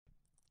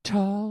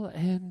Tall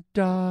and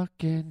dark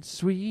and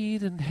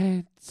sweet and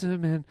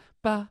handsome and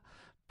ba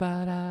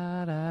da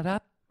da da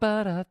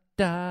ba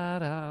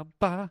da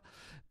ba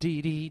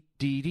dee dee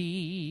dee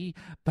dee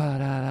ba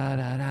da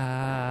da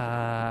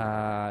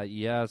da.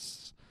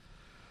 Yes,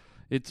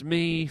 it's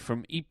me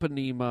from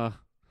Ipanema,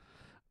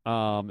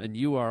 and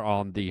you are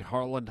on the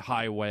Harland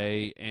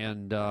Highway.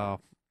 And I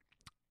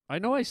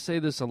know I say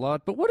this a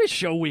lot, but what a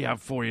show we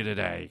have for you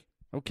today.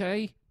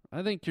 Okay,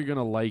 I think you're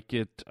gonna like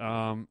it.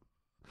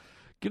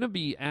 Going to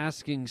be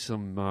asking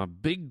some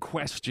big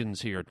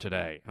questions here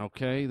today,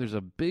 okay? There's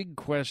a big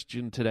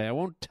question today. I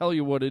won't tell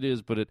you what it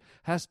is, but it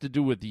has to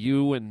do with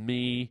you and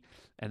me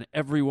and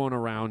everyone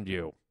around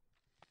you.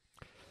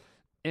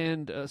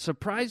 And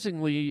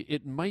surprisingly,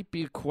 it might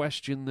be a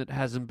question that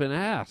hasn't been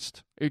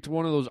asked. It's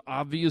one of those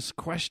obvious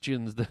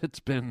questions that's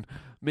been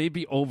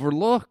maybe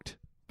overlooked,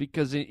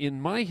 because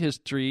in my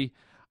history,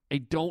 I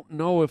don't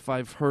know if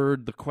I've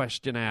heard the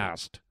question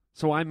asked.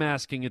 So I'm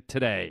asking it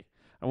today.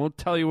 I won't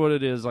tell you what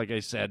it is, like I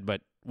said,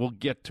 but we'll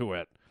get to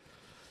it.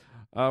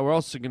 We're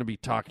also going to be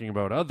talking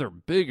about other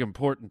big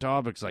important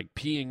topics like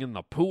peeing in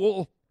the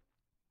pool.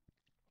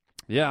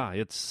 Yeah,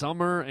 it's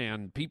summer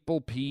and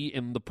people pee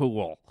in the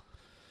pool.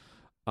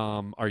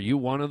 Are you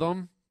one of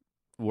them?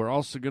 We're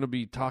also going to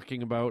be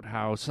talking about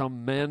how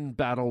some men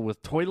battle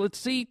with toilet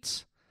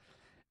seats.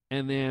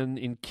 And then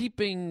in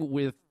keeping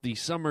with the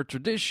summer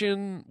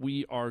tradition,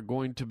 we are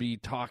going to be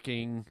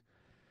talking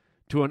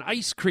to an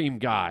ice cream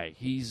guy.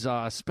 He's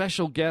a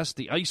special guest.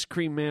 The ice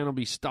cream man will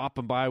be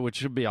stopping by, which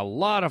should be a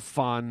lot of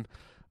fun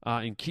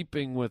in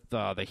keeping with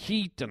the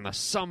heat and the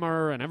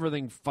summer and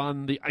everything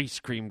fun, the ice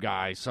cream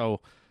guy.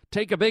 So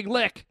take a big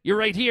lick. You're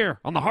right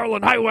here on the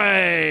Harland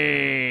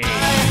Highway.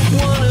 I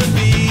want to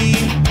be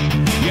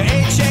your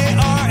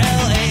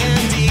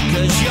Harland,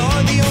 'cause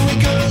you're the only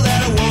girl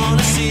that I want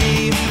to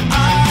see.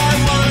 I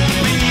want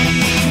to be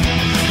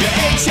your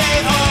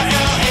Harland.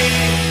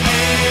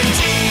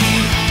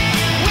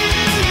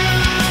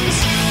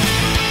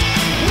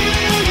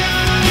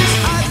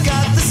 I've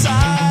got the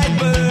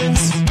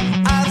sideburns,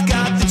 I've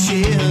got the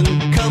chin.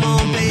 Come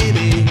on,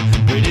 baby,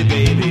 pretty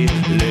baby,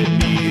 let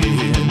me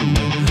in.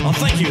 Oh,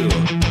 thank you.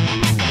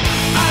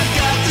 I've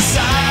got the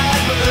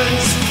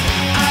sideburns,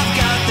 I've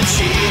got the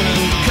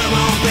chin. Come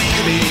on,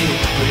 baby,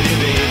 pretty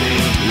baby,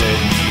 let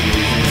me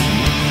in.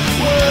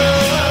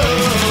 Whoa,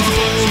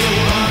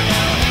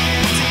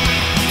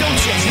 don't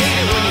you hate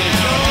it when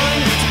you're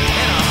gone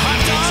and a hot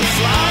dog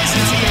flies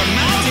into your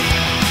mouth?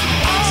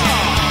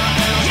 Oh,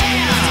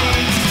 yeah,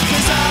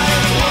 'cause I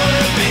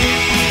wanna be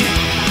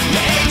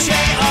the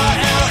Harland.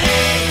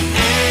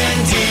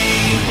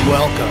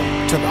 Welcome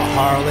to the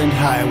Harland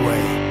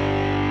Highway.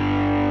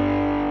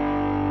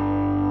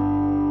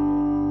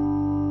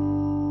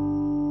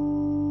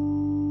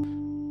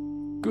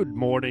 Good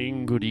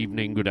morning, good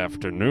evening, good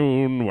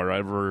afternoon,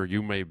 wherever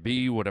you may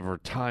be, whatever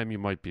time you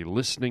might be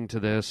listening to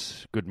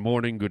this. Good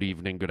morning, good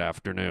evening, good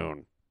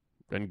afternoon,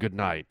 and good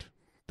night.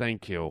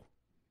 Thank you.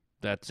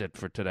 That's it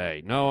for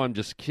today. No, I'm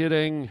just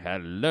kidding.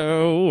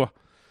 Hello.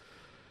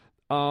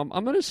 I'm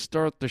going to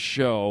start the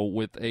show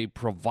with a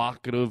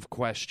provocative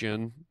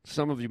question.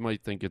 Some of you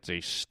might think it's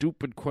a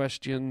stupid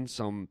question.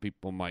 Some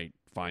people might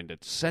find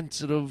it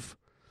sensitive.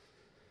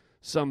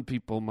 Some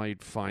people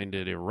might find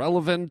it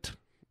irrelevant.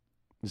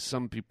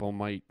 Some people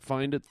might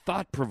find it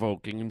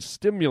thought-provoking and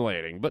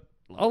stimulating, but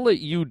I'll let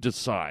you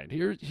decide.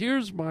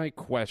 Here's my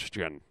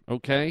question,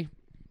 okay?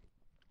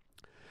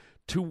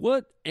 To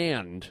what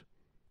end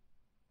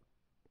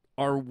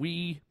are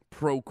we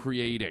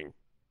procreating?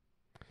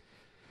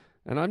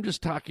 And I'm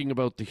just talking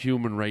about the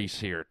human race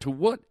here. To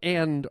what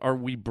end are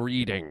we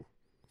breeding?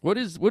 What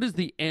is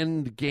the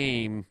end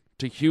game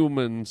to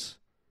humans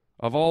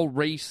of all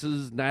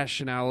races,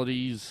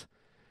 nationalities,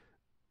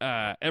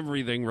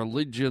 everything,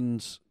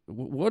 religions?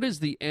 What is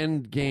the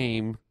end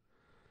game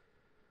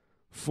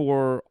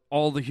for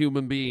all the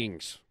human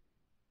beings?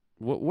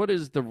 What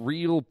is the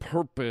real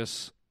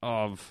purpose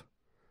of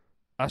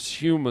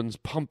us humans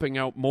pumping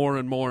out more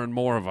and more and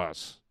more of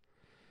us?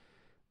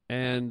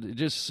 And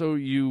just so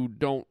you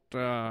don't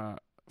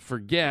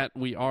forget,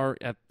 we are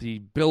at the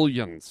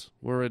billions.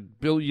 We're at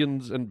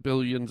billions and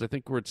billions. I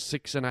think we're at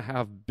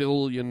 6.5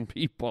 billion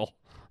people.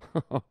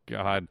 Oh,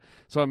 God.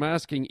 So I'm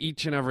asking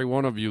each and every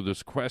one of you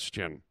this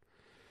question.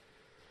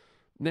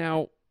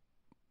 Now,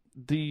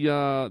 the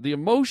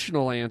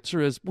emotional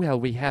answer is, well,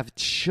 we have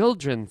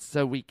children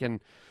so we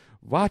can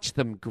watch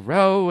them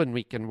grow and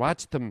we can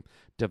watch them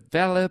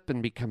develop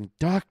and become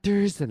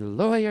doctors and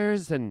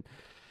lawyers, and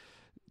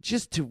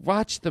just to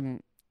watch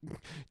them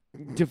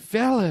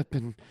develop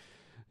and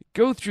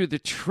go through the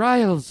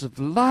trials of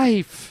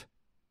life.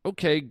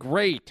 Okay,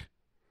 great.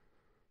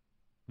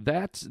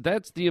 That's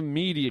the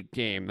immediate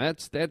game.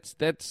 That's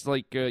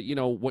like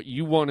what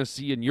you want to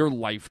see in your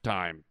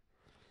lifetime.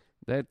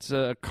 That's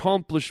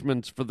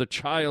accomplishments for the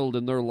child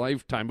in their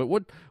lifetime. But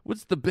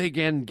what's the big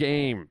end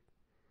game?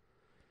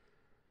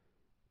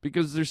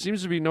 Because there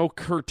seems to be no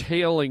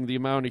curtailing the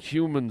amount of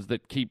humans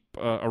that keep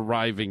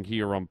arriving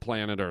here on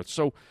planet Earth.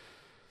 So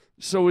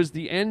So is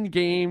the end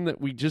game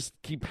that we just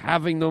keep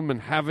having them,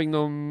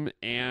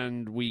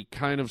 and we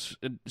kind of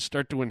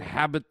start to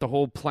inhabit the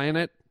whole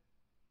planet?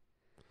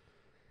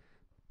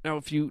 Now,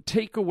 if you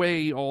take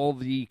away all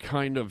the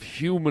kind of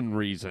human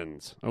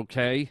reasons,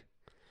 okay?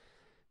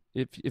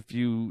 If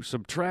you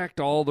subtract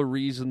all the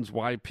reasons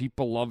why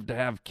people love to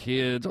have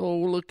kids, oh,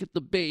 look at the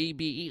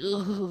baby,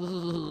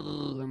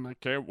 and I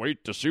can't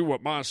wait to see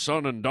what my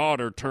son and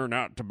daughter turn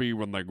out to be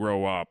when they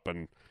grow up,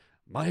 and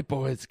my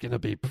boy's going to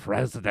be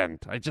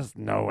president. I just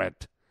know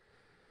it.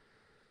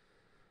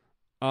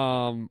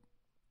 But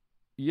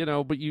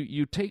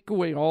you take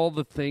away all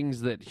the things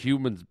that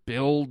humans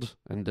build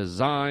and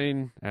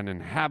design and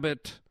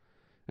inhabit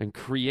and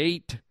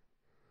create,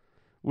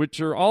 which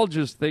are all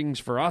just things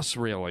for us,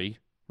 really,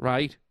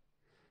 right?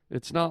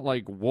 It's not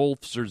like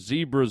wolves or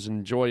zebras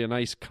enjoy a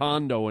nice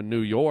condo in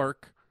New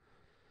York.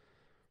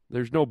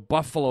 There's no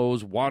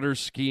buffaloes water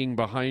skiing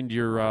behind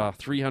your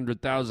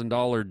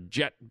 $300,000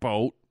 jet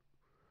boat.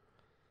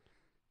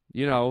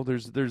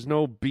 There's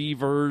no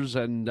beavers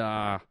and,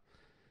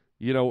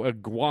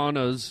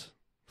 iguanas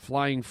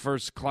flying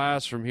first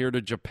class from here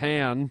to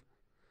Japan.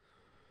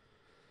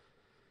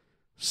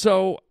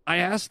 So I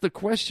asked the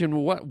question,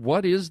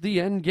 what is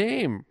the end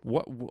game?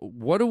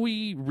 What are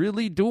we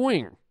really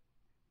doing?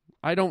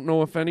 I don't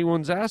know if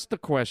anyone's asked the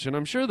question.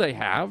 I'm sure they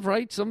have,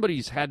 right?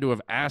 Somebody's had to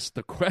have asked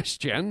the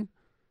question.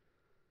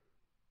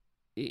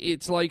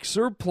 It's like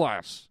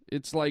surplus.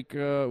 It's like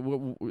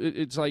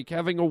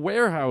having a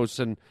warehouse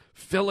and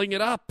filling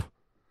it up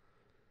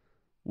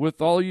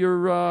with all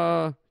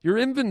your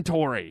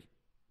inventory.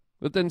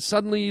 But then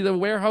suddenly the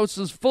warehouse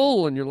is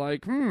full and you're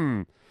like,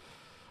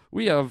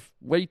 we have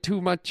way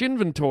too much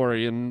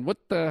inventory, and what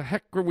the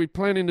heck are we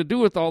planning to do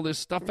with all this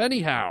stuff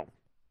anyhow?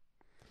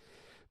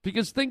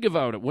 Because think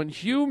about it. When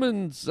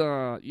humans,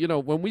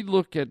 when we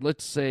look at,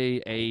 let's say,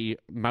 a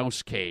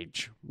mouse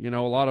cage, a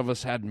lot of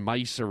us had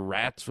mice or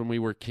rats when we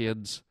were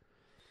kids,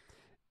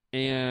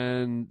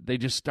 and they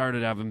just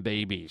started having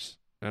babies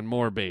and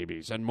more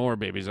babies and more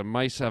babies. And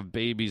mice have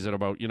babies at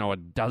about, a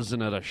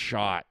dozen at a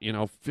shot,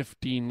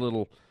 15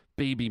 little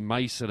baby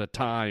mice at a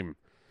time.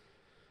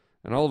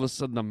 And all of a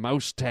sudden the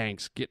mouse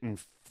tank's getting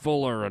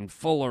fuller and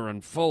fuller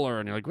and fuller,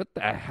 and you're like, what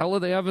the hell are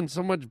they having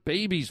so much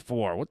babies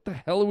for? What the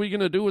hell are we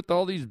going to do with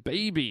all these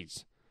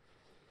babies?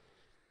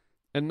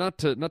 And not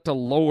to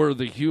lower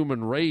the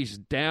human race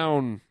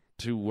down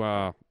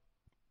to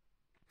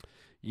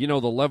the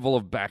level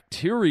of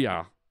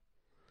bacteria,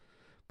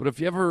 but if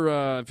you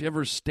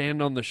ever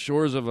stand on the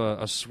shores of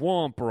a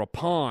swamp or a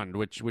pond,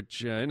 which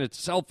in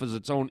itself is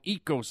its own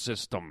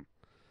ecosystem,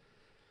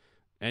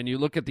 and you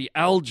look at the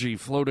algae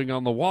floating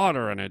on the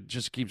water, and it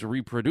just keeps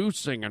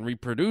reproducing and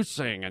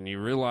reproducing, and you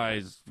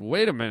realize,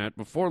 wait a minute,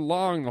 before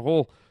long, the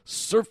whole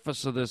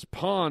surface of this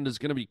pond is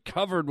going to be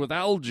covered with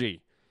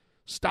algae.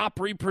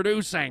 Stop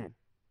reproducing.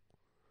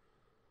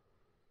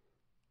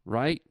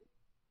 Right?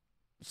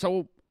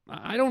 So,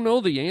 I don't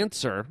know the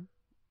answer,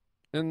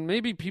 and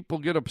maybe people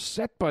get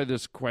upset by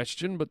this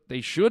question, but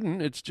they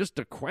shouldn't. It's just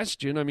a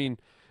question. I mean,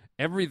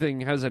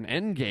 everything has an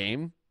end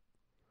game.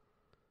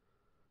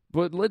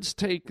 But let's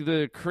take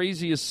the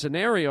craziest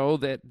scenario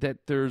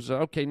that there's,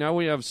 now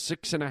we have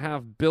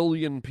 6.5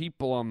 billion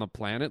people on the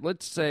planet.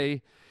 Let's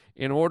say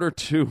in order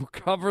to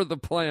cover the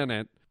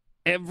planet,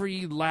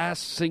 every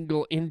last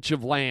single inch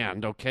of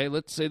land,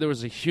 let's say there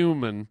was a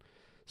human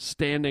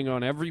standing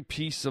on every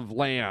piece of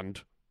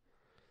land.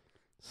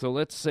 So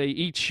let's say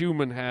each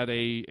human had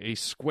a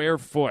square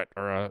foot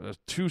or a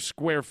 2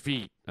 square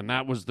feet, and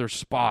that was their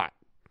spot.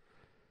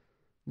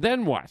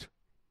 Then what?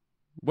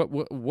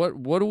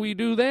 What do we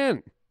do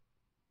then?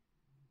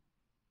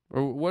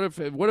 Or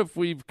what if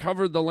we've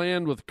covered the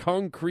land with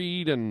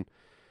concrete and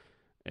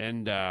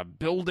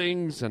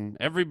buildings, and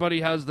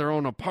everybody has their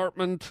own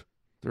apartment,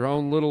 their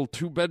own little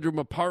 2-bedroom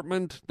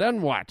apartment?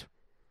 Then what?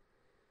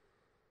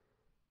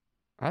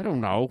 I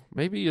don't know.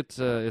 Maybe it's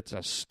a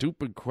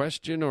stupid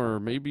question, or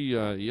maybe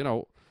I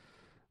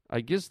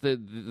guess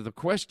the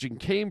question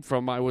came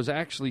from, I was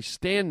actually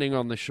standing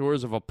on the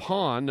shores of a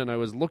pond, and I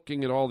was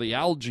looking at all the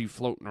algae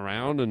floating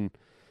around, and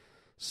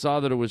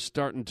saw that it was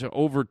starting to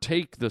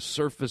overtake the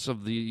surface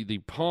of the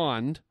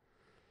pond.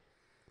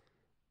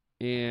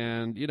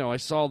 And, I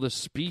saw the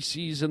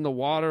species in the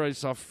water. I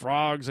saw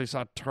frogs. I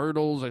saw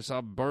turtles. I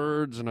saw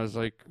birds. And I was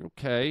like,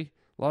 okay,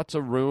 lots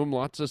of room,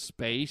 lots of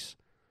space.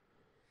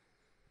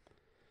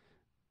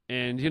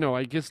 And,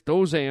 I guess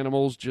those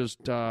animals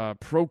just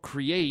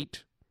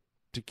procreate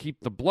to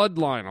keep the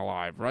bloodline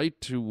alive, right?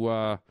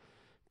 To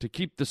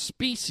keep the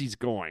species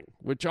going,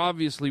 which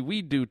obviously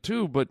we do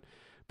too, but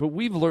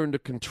we've learned to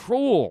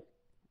control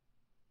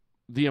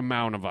the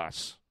amount of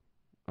us.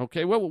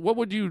 Okay, what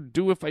would you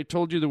do if I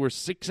told you there were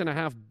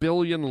 6.5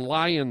 billion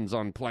lions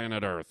on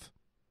planet Earth?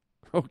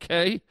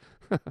 Okay?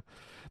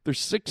 There's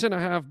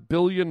 6.5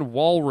 billion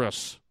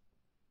walrus.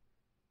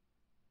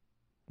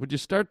 Would you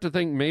start to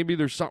think maybe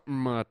there's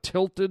something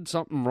tilted,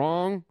 something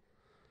wrong?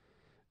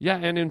 Yeah,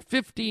 and in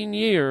 15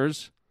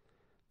 years,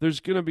 there's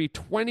going to be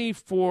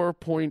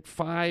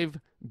 24.5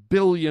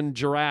 billion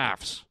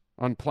giraffes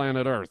on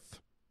planet Earth.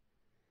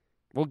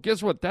 Well,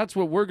 guess what? That's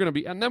what we're going to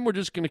be. And then we're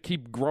just going to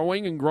keep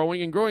growing and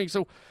growing and growing.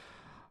 So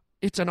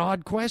it's an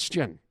odd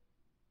question.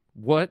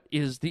 What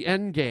is the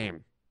end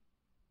game?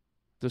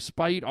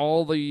 Despite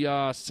all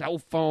the cell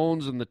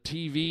phones and the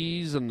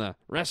TVs and the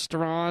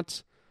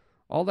restaurants,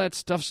 all that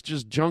stuff's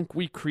just junk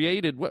we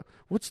created.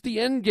 What's the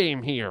end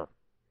game here?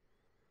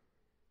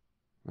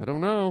 I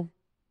don't know.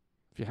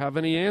 If you have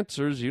any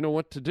answers, you know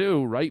what to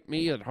do. Write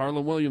me at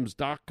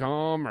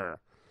harlanwilliams.com or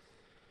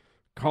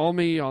call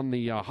me on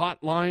the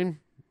hotline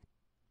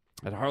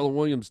at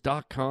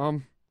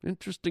harlanwilliams.com.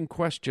 Interesting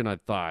question, I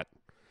thought.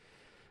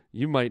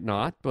 You might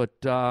not, but,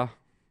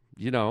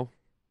 you know,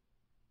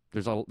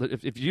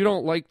 if you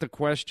don't like the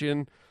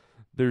question,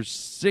 there's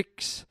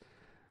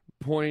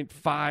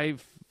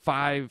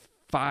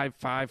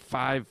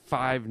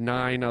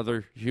 6.555559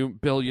 other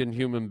billion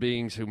human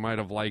beings who might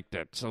have liked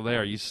it. So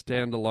there, you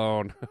stand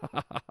alone.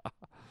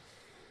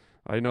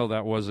 I know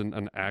that wasn't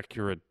an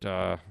accurate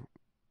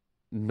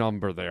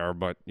number there,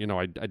 but, you know,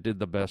 I did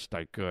the best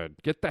I could.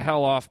 Get the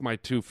hell off my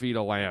 2 feet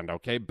of land,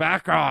 okay?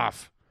 Back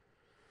off!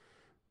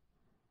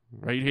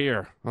 Right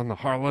here on the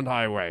Harland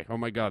Highway. Oh,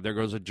 my God, there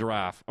goes a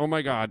giraffe. Oh,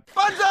 my God.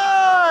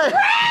 Banzai!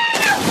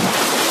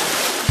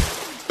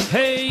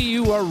 Hey,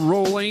 you are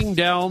rolling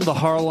down the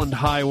Harland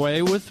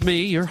Highway with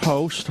me, your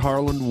host,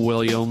 Harland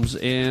Williams,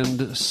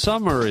 and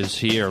summer is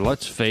here.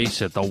 Let's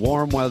face it, the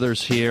warm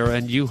weather's here,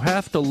 and you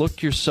have to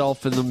look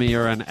yourself in the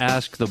mirror and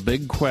ask the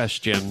big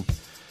question,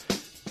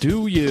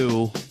 do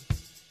you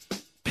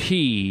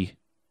pee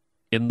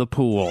in the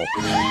pool?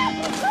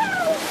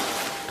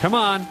 Come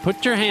on,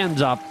 put your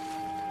hands up.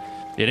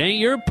 It ain't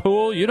your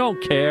pool. You don't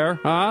care,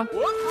 huh?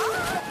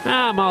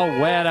 I'm all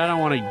wet. I don't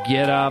want to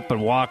get up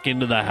and walk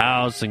into the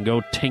house and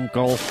go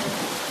tinkle.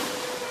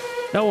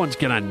 No one's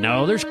going to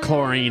know. There's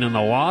chlorine in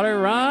the water,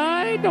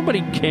 right?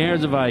 Nobody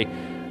cares if I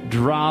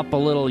drop a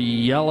little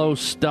yellow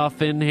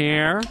stuff in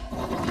here.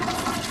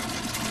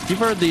 You've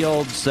heard the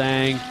old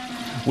saying,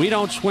 we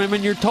don't swim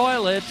in your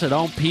toilet, so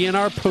don't pee in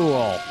our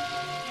pool.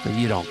 But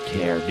you don't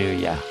care, do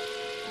you?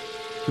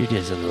 You're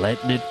just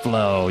letting it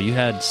flow. You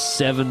had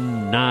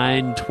 7,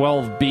 9,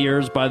 12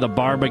 beers by the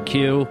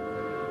barbecue.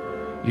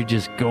 You're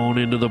just going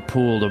into the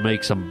pool to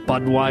make some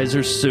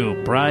Budweiser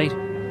soup, right?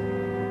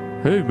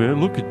 Hey, man,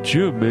 look at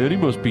Jim, man. He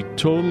must be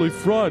totally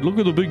fried. Look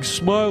at the big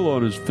smile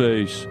on his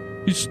face.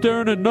 He's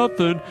staring at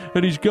nothing,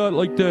 and he's got,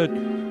 like, that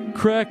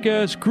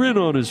crack-ass grin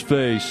on his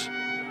face.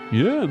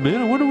 Yeah,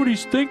 man, I wonder what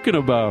he's thinking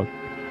about.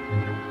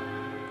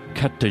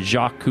 Cut to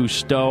Jacques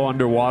Cousteau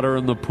underwater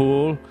in the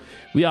pool.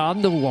 We are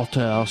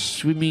underwater,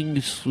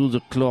 swimming through the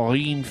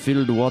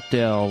chlorine-filled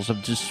waters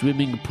of the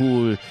swimming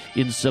pool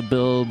in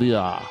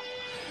suburbia.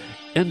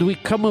 And we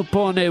come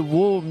upon a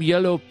warm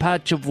yellow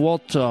patch of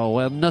water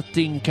where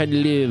nothing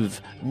can live,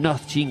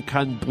 nothing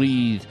can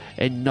breathe,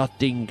 and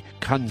nothing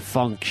can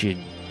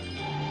function.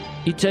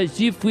 It's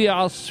as if we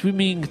are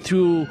swimming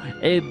through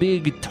a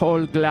big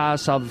tall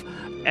glass of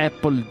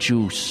apple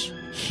juice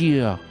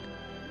here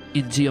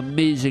in the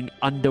amazing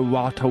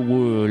underwater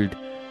world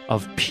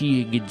of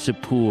peeing in the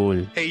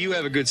pool. Hey, you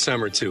have a good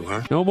summer too,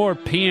 huh? No more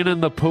peeing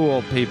in the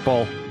pool,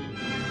 people.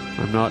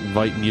 I'm not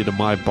inviting you to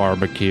my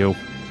barbecue.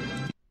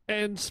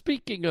 And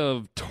speaking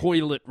of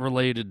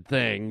toilet-related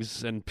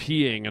things and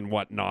peeing and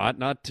whatnot,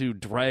 not to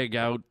drag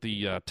out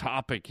the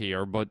topic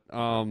here, but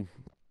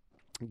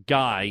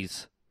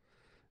guys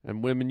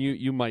and women,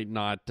 you might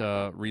not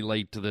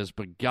relate to this,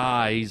 but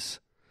guys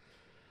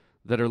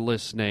that are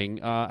listening,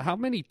 how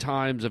many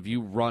times have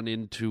you run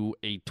into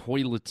a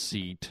toilet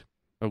seat,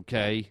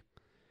 okay,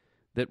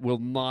 that will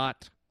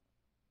not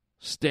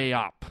stay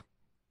up?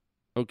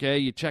 Okay,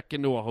 you check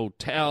into a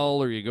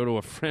hotel or you go to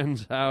a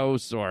friend's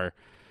house or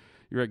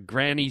you're at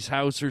Granny's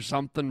house or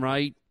something,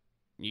 right?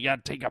 You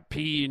got to take a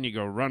pee and you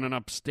go running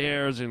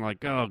upstairs and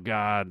like, oh,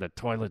 God, the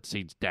toilet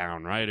seat's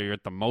down, right? Or you're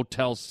at the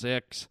Motel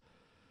 6.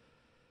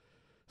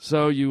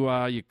 So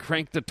you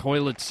crank the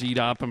toilet seat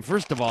up, and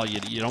first of all,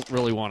 you don't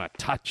really want to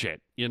touch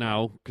it, you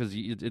know, because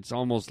it's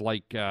almost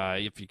like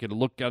if you could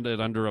look at it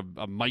under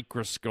a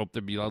microscope,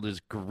 there'd be all this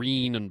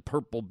green and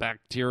purple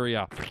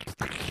bacteria.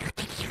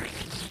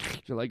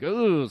 You're like,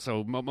 oh,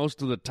 so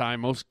most of the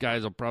time, most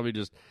guys will probably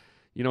just,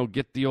 you know,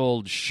 get the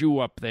old shoe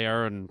up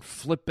there and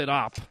flip it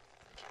up.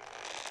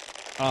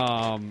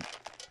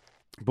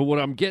 But what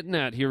I'm getting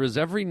at here is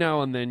every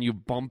now and then you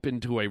bump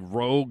into a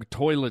rogue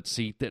toilet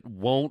seat that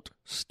won't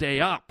stay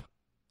up,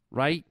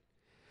 right?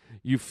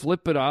 You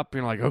flip it up, and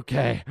you're like,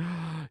 okay,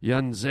 you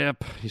unzip,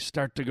 you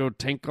start to go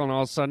tinkle, and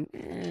all of a sudden,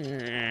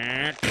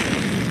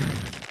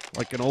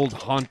 like an old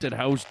haunted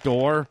house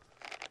door,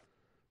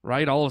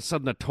 right? All of a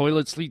sudden the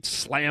toilet seat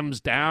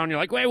slams down. You're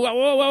like, wait, whoa,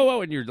 whoa, whoa,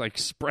 whoa, and you're like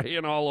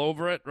spraying all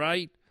over it,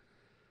 right?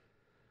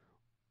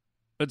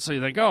 And so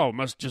you think, oh, it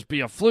must just be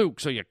a fluke.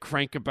 So you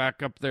crank it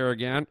back up there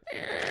again.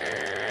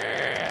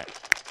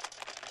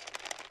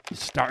 You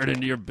start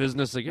into your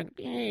business again.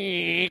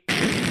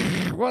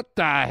 What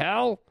the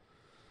hell?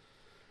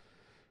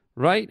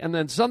 Right? And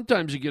then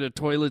sometimes you get a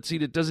toilet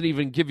seat, it doesn't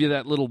even give you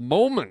that little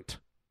moment.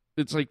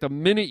 It's like the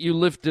minute you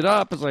lift it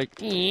up, it's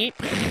like,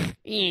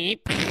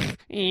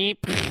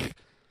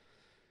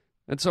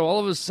 and And so all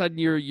of a sudden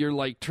you're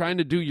like trying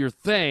to do your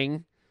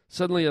thing.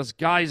 Suddenly us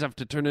guys have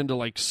to turn into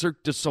like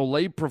Cirque du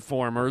Soleil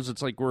performers.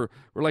 It's like we're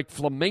like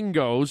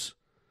flamingos.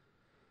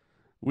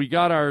 We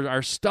got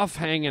our stuff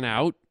hanging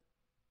out.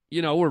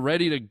 You know, we're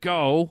ready to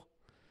go.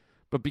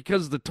 But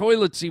because the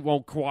toilet seat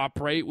won't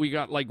cooperate, we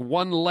got like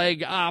one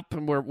leg up,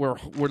 and we're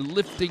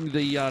lifting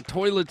the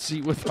toilet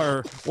seat with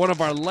one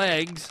of our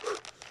legs,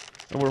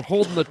 and we're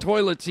holding the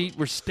toilet seat.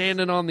 We're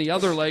standing on the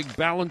other leg,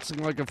 balancing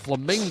like a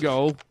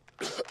flamingo,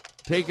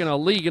 taking a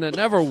leak, and it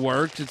never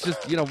works. It's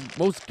just, you know,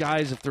 most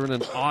guys, if they're in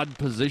an odd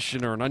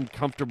position or an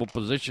uncomfortable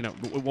position,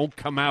 it won't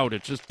come out.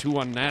 It's just too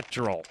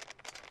unnatural.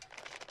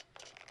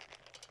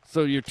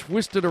 So you're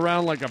twisted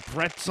around like a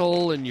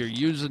pretzel, and you're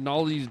using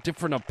all these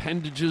different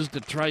appendages to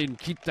try and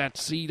keep that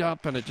seat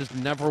up, and it just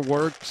never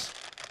works.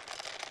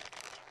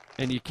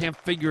 And you can't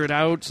figure it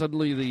out.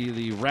 Suddenly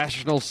the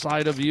rational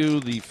side of you,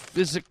 the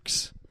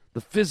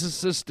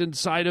physicist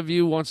inside of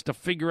you wants to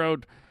figure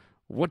out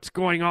what's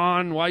going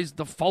on. Why is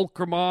the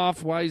fulcrum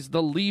off? Why is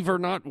the lever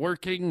not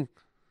working?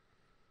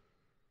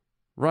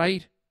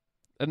 Right?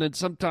 And then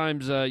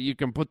sometimes you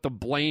can put the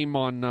blame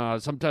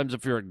on, sometimes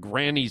if you're at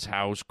Granny's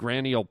house,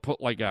 Granny will put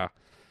like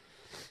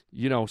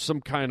some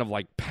kind of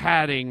like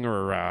padding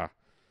or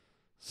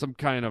some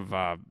kind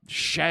of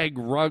shag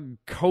rug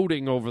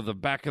coating over the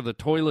back of the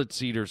toilet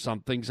seat or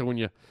something. So when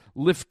you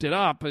lift it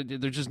up,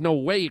 there's just no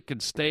way it can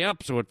stay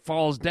up, so it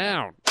falls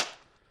down.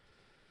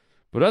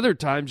 But other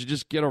times you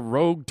just get a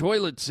rogue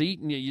toilet seat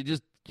and you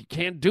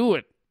can't do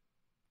it.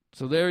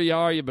 So there you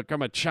are, you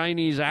become a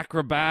Chinese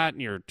acrobat,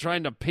 and you're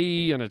trying to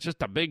pee, and it's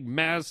just a big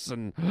mess,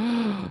 and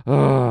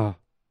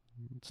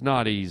it's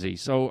not easy.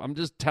 So I'm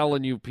just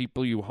telling you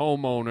people, you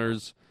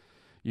homeowners,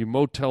 you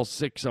Motel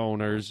 6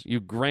 owners,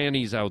 you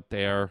grannies out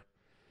there,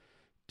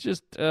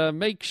 just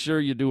make sure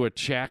you do a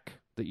check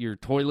that your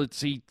toilet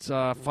seat's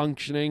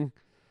functioning,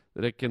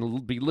 that it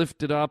can be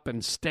lifted up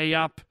and stay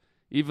up.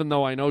 Even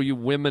though I know you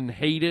women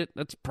hate it,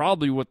 that's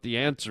probably what the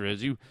answer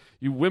is. You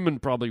women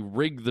probably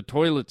rig the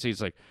toilet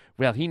seats like,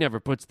 well, he never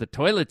puts the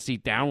toilet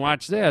seat down.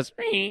 Watch this.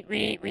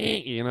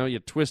 You know, you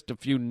twist a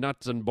few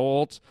nuts and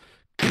bolts.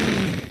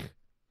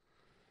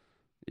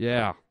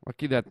 Yeah,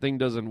 lucky that thing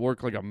doesn't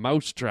work like a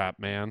mousetrap,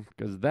 man,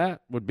 because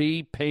that would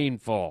be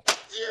painful.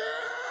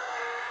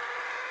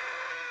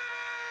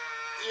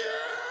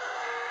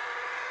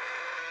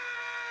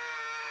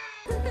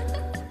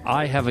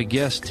 I have a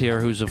guest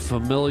here who's a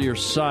familiar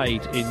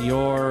sight in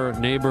your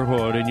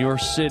neighborhood, in your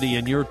city,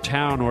 in your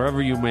town,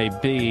 wherever you may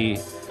be.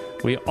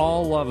 We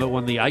all love it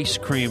when the ice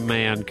cream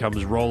man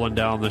comes rolling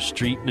down the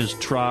street in his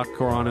truck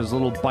or on his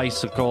little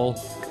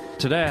bicycle.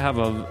 Today I have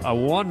a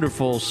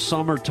wonderful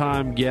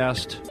summertime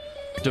guest,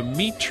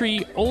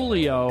 Dimitri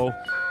Olio.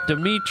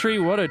 Dimitri,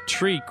 what a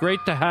treat. Great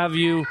to have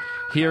you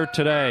here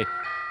today.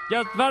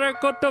 Yes, very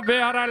good to be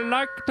here. I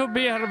like to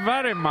be here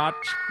very much.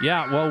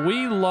 Yeah, well,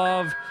 we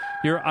love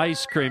your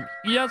ice cream.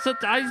 Yes,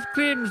 it's ice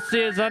cream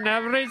season.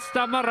 Every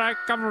summer I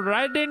come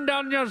riding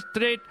down your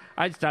street.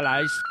 I sell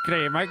ice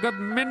cream. I got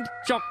mint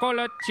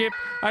chocolate chip.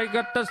 I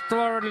got the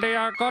swirly.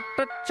 I got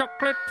the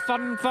chocolate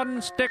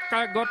fun stick.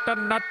 I got the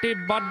nutty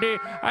buddy.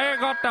 I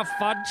got the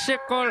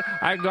fudgesicle.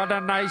 I got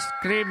an ice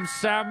cream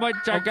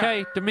sandwich.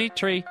 Okay,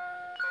 Dimitri.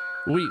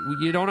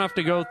 You don't have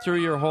to go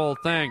through your whole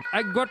thing.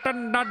 I got a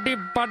nutty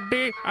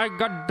buddy. I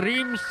got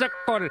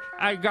dreamsicle.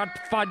 I got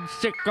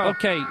fudgesicle.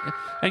 Okay,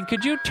 and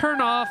could you turn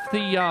off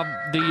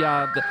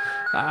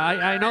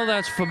I know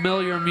that's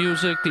familiar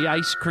music, the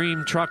ice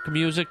cream truck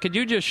music. Could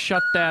you just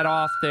shut that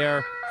off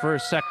there for a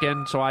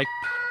second so I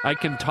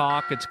can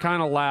talk? It's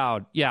kind of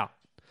loud. Yeah.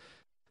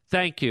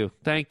 Thank you.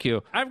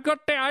 I've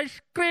got the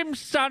ice cream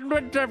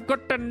sandwich. I've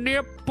got the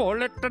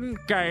Neapolitan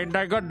kind.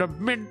 I got the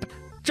mint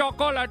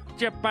chocolate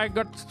chip. I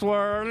got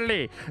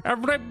swirly.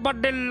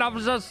 Everybody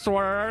loves a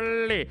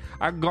swirly.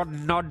 I got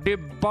nutty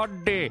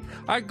buddy.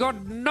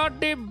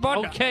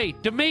 Okay,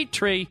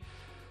 Dimitri.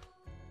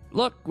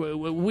 Look,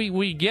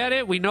 we get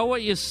it. We know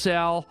what you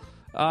sell.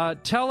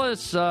 Tell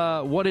us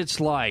what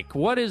it's like.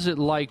 What is it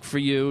like for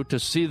you to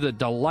see the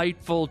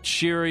delightful,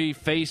 cheery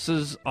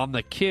faces on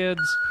the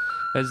kids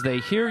as they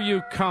hear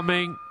you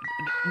coming?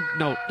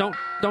 No,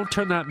 don't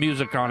turn that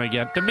music on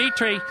again.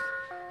 Dimitri,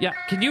 yeah,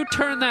 can you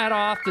turn that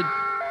off?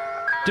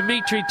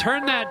 Dimitri,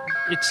 turn that.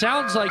 It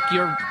sounds like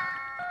your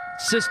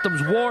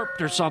system's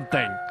warped or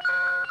something.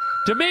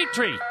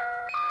 Dimitri,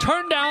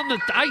 turn down the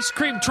ice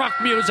cream truck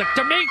music.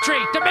 Dimitri!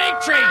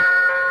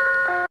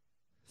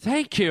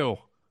 Thank you.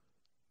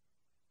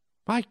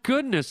 My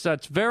goodness,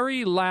 that's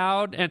very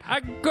loud. And I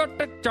got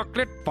the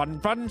chocolate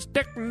fun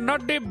stick,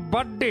 nutty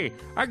buddy.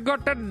 I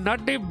got a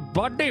nutty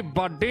buddy.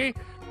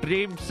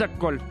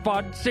 Dreamsicle,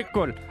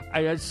 fudgesicle,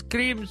 ice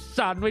cream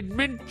sandwich,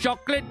 mint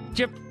chocolate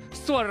chip,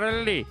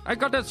 swirly. I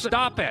gotta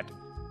stop it.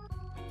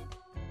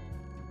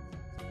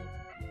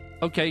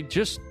 Okay,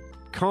 just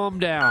calm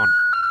down.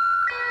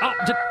 Oh,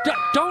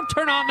 don't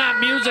turn on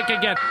that music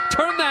again.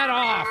 Turn that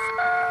off.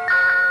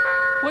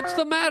 What's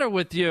the matter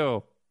with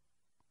you?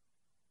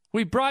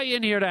 We brought you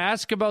in here to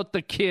ask about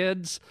the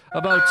kids,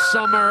 about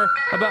summer,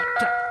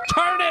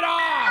 turn it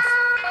off!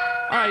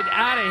 All right,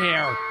 out of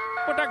here.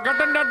 But I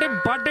got a nutty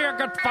buddy, I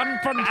got fun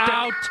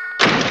out.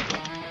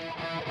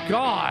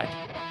 God.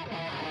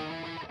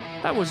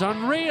 That was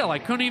unreal. I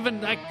couldn't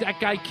even, that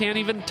guy can't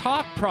even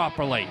talk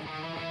properly.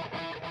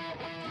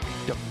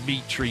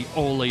 Dimitri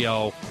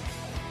Olio.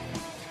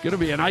 Gonna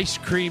be an ice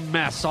cream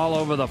mess all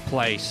over the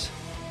place.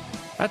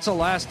 That's the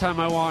last time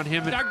I want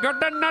him. I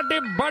got a nutty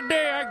buddy,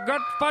 I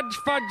got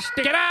fudge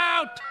stick. Get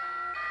out!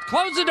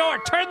 Close the door,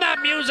 turn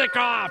that music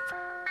off!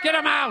 Get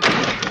him out!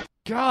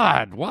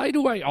 God, why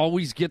do I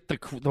always get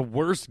the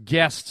worst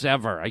guests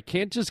ever? I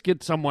can't just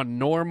get someone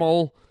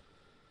normal.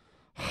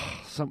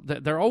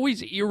 They're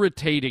always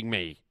irritating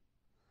me.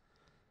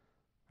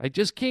 I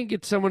just can't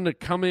get someone to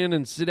come in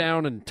and sit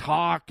down and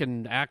talk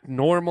and act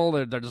normal.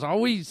 There's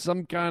always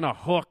some kind of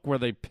hook where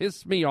they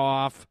piss me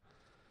off.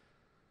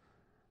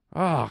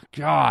 Oh,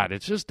 God,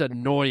 it's just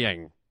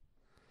annoying.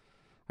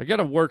 I got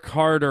to work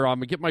harder. I'm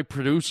going to get my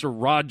producer,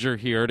 Roger,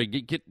 here to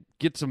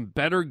get some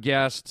better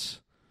guests.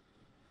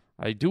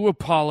 I do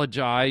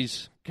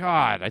apologize.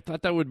 God, I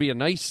thought that would be a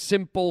nice,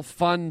 simple,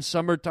 fun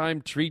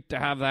summertime treat to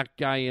have that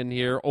guy in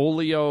here.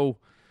 Olio,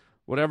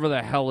 whatever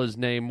the hell his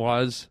name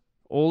was.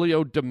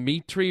 Olio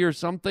Dimitri or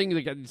something.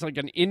 It's like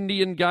an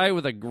Indian guy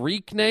with a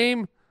Greek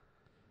name.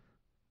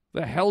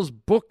 The hell's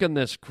booking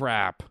this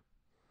crap?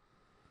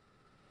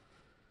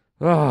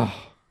 Oh,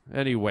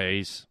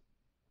 anyways.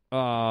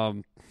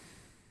 Have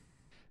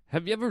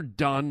you ever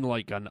done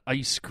like an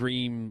ice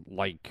cream,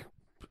 like,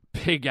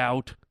 pig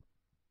out?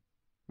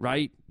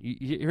 Right?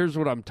 Here's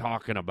what I'm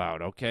talking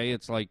about, okay?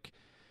 It's like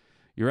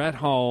you're at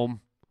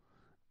home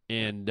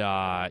and,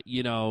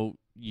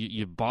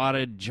 you bought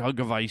a jug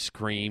of ice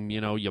cream.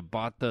 You know, you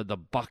bought the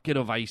bucket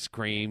of ice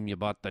cream. You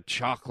bought the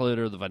chocolate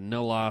or the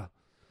vanilla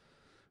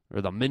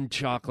or the mint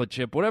chocolate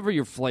chip, whatever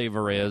your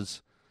flavor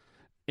is.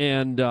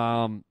 And,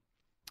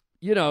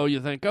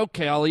 you think,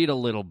 okay, I'll eat a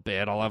little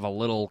bit. I'll have a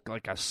little,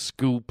 like a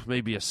scoop,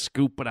 maybe a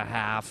scoop and a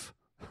half,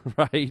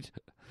 right?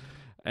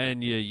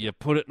 And you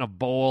put it in a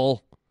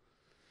bowl.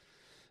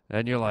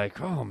 And you're like,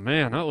 oh,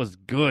 man, that was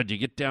good. You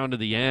get down to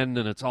the end,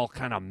 and it's all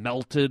kind of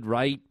melted,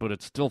 right? But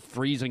it's still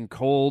freezing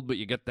cold, but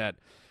you get that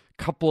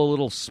couple of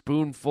little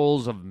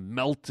spoonfuls of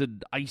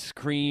melted ice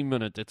cream,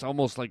 and it's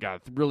almost like a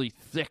really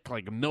thick,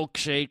 like a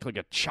milkshake, like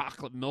a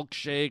chocolate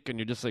milkshake, and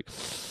you're just like,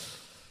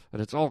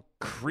 and it's all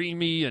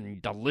creamy and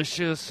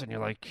delicious, and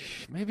you're like,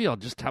 maybe I'll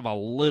just have a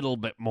little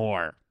bit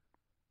more.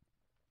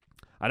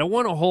 I don't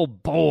want a whole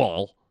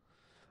bowl.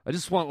 I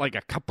just want like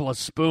a couple of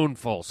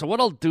spoonfuls. So what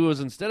I'll do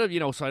is instead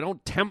of, so I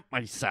don't tempt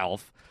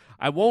myself,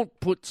 I won't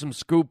put some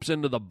scoops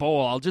into the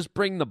bowl. I'll just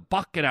bring the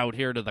bucket out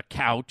here to the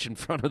couch in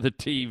front of the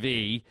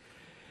TV,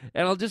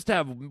 and I'll just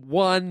have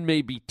one,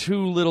 maybe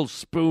two little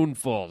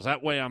spoonfuls.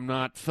 That way I'm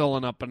not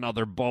filling up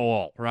another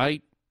bowl,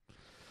 right?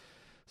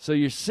 So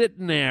you're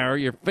sitting there,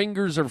 your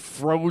fingers are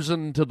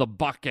frozen to the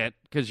bucket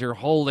because you're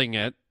holding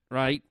it,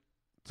 right?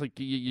 It's like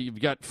you've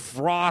got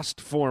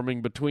frost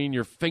forming between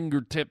your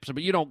fingertips,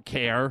 but you don't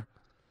care.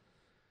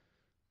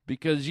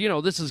 Because,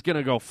 this is going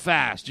to go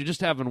fast. You're just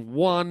having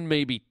one,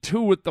 maybe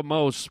two at the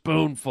most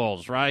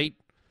spoonfuls, right?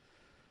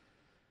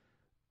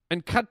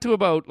 And cut to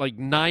about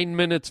 9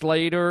 minutes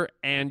later,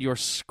 and you're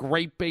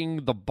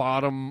scraping the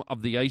bottom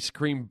of the ice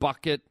cream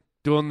bucket,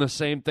 doing the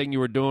same thing you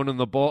were doing in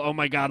the bowl. Oh,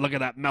 my God, look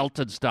at that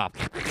melted stuff.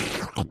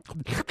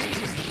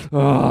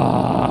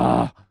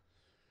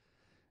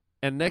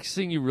 And next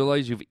thing you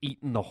realize you've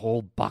eaten the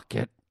whole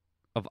bucket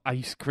of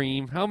ice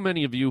cream. How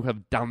many of you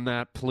have done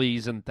that,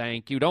 please and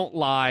thank you? Don't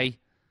lie.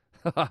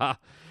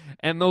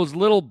 And those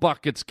little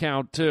buckets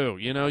count too.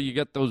 You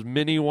get those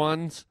mini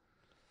ones.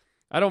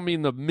 I don't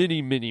mean the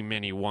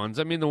mini ones.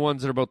 I mean the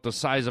ones that are about the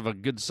size of a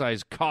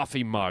good-sized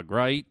coffee mug,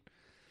 right?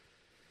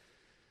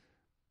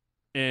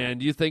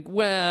 And you think,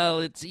 well,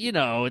 it's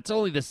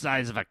only the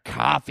size of a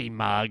coffee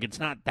mug. It's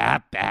not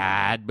that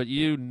bad. But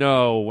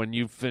when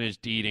you've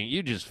finished eating,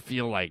 you just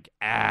feel like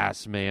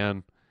ass,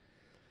 man.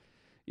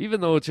 Even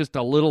though it's just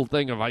a little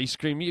thing of ice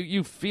cream,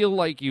 you feel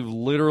like you've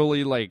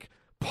literally,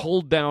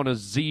 pulled down a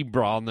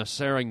zebra on the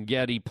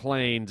Serengeti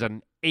plains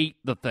and ate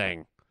the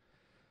thing.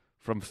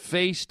 From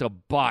face to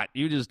butt,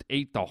 you just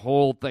ate the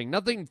whole thing.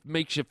 Nothing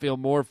makes you feel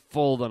more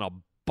full than a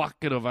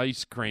bucket of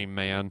ice cream,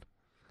 man.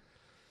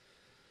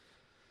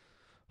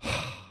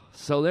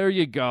 So there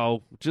you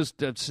go.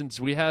 Just since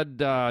we had,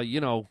 Guy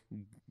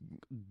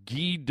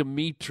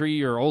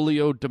Dimitri or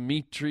Olio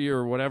Dimitri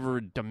or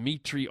whatever,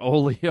 Dimitri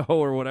Olio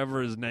or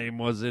whatever his name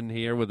was in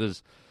here with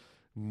his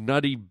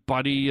Nutty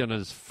Buddy and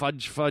his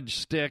fudge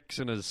sticks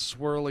and his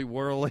swirly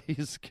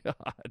whirlies.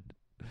 God.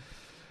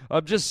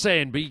 I'm just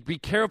saying, be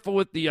careful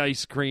with the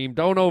ice cream.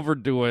 Don't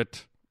overdo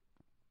it.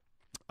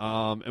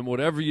 And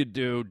whatever you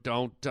do,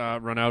 don't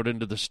run out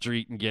into the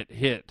street and get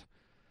hit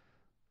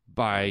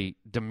by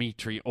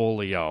Dimitri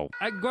Olio.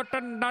 I got a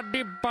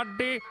Nutty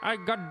Buddy. I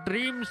got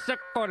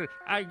Dreamsicle.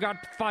 I got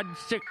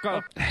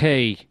Fudgesicle.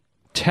 Hey,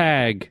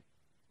 tag.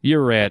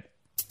 You're it.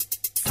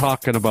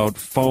 Talking about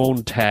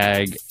phone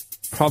tag.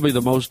 Probably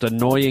the most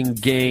annoying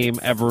game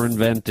ever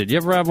invented. You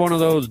ever have one of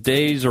those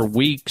days or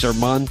weeks or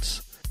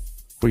months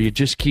where you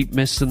just keep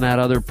missing that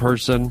other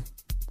person?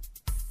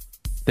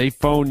 They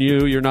phone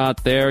you, you're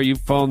not there. You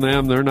phone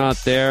them, they're not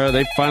there.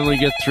 They finally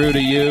get through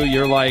to you.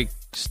 You're like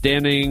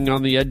standing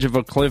on the edge of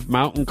a cliff,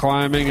 mountain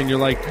climbing, and you're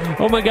like,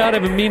 oh my God,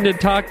 I've been meaning to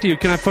talk to you.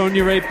 Can I phone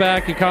you right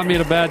back? You caught me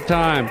at a bad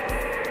time.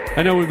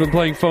 I know we've been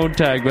playing phone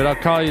tag, but I'll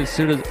call you as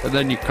soon as... And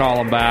then you call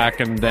them back,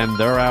 and then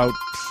they're out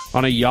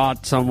on a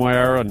yacht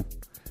somewhere, and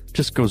it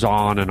just goes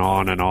on and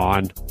on and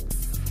on.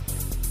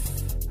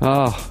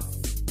 Oh,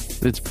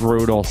 it's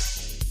brutal.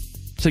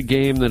 It's a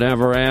game that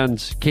never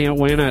ends. Can't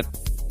win it.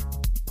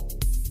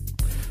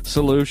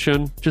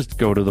 Solution, just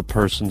go to the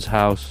person's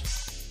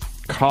house.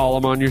 Call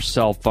them on your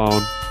cell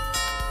phone.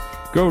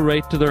 Go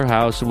right to their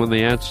house, and when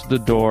they answer the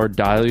door,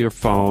 dial your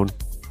phone.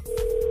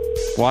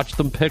 Watch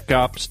them pick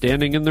up,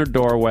 standing in their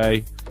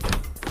doorway.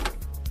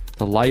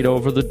 The light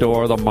over the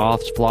door, the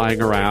moths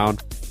flying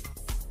around.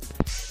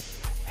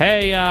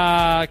 Hey,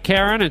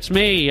 Karen, it's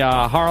me,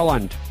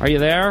 Harland. Are you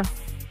there?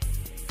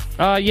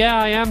 Yeah,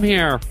 I am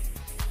here.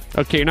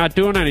 Okay, you're not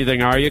doing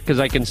anything, are you? Because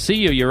I can see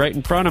you. You're right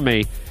in front of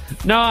me.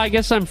 No, I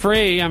guess I'm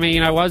free. I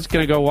mean, I was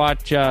going to go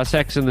watch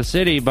Sex in the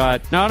City,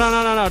 but...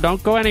 No,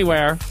 don't go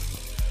anywhere.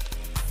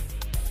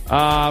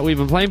 We've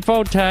been playing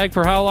phone tag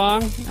for how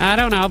long? I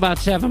don't know, about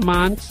 7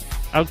 months.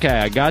 Okay,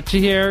 I got you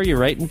here. You're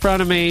right in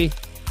front of me.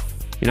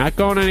 You're not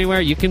going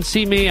anywhere. You can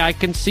see me. I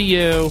can see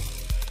you.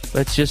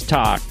 Let's just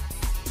talk.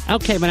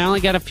 Okay, but I only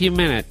got a few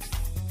minutes.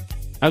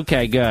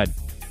 Okay, good.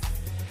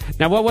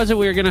 Now, what was it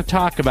we were going to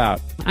talk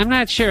about? I'm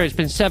not sure. It's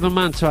been 7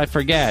 months, so I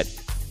forget.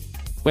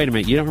 Wait a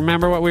minute. You don't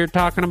remember what we were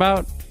talking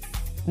about?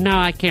 No,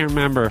 I can't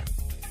remember.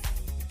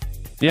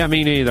 Yeah,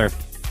 me neither.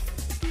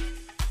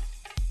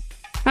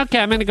 Okay,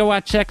 I'm going to go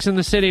watch Sex in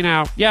the City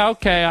now. Yeah,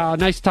 okay.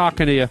 Nice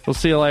talking to you. We'll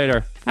see you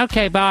later.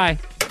 Okay, bye.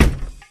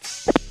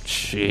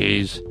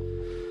 Jeez.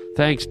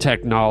 Thanks,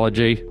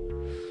 technology.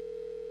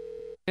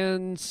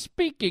 And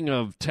speaking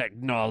of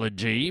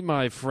technology,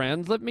 my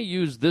friends, let me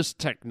use this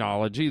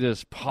technology,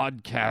 this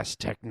podcast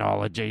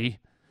technology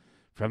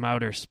from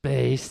outer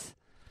space,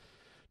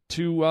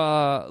 to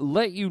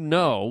let you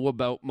know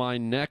about my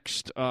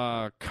next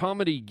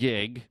comedy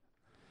gig,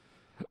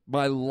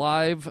 my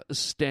live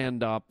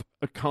stand-up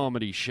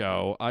comedy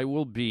show. I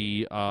will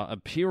be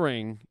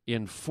appearing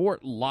in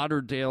Fort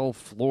Lauderdale,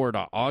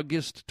 Florida,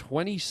 August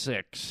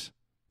 26th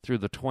through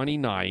the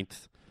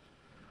 29th.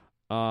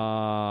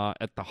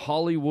 At the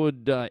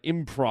Hollywood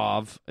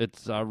Improv.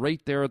 It's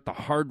right there at the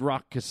Hard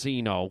Rock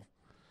Casino.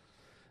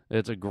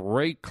 It's a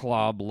great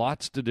club,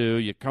 lots to do.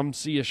 You come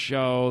see a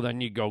show,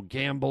 then you go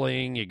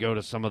gambling, you go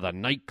to some of the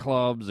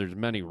nightclubs. There's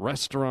many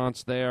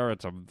restaurants there.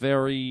 It's a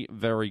very,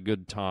 very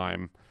good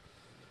time.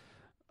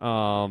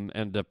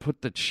 And to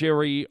put the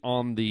cherry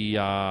on the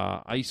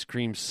ice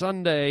cream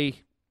sundae,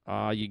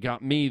 you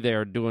got me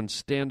there doing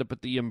stand-up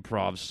at the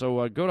Improv.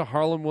 So go to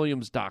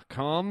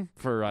harlanwilliams.com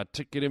for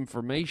ticket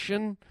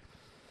information,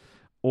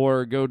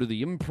 or go to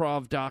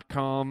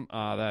theimprov.com.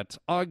 That's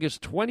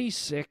August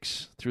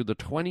 26th through the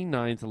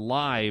 29th,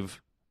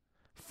 live,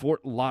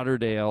 Fort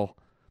Lauderdale,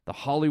 the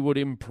Hollywood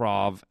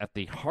Improv at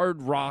the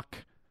Hard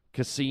Rock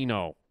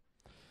Casino.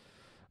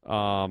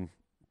 The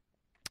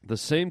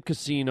same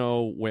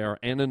casino where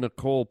Anna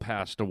Nicole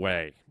passed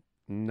away.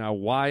 Now,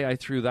 why I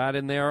threw that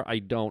in there, I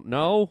don't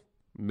know.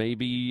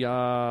 Maybe,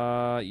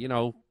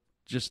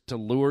 just to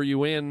lure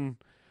you in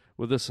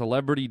with a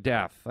celebrity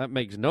death. That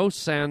makes no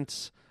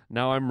sense.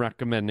 Now I'm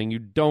recommending you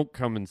don't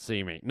come and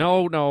see me.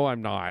 No,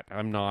 I'm not.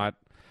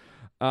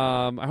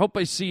 I hope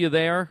I see you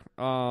there.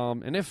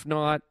 And if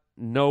not,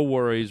 no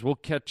worries. We'll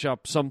catch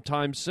up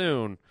sometime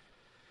soon.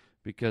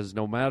 Because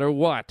no matter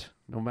what,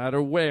 no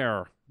matter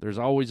where, there's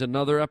always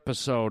another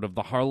episode of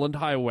the Harland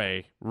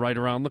Highway right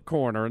around the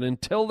corner. And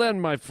until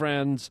then, my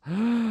friends,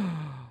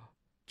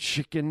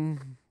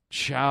 chicken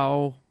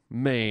chow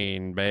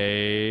mein, baby.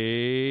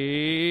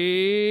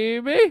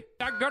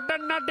 I got a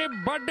nutty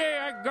buddy.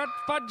 I got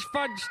fudge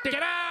stick.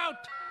 Get out!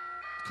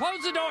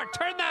 Close the door.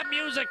 Turn that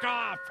music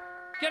off.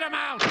 Get him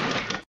out.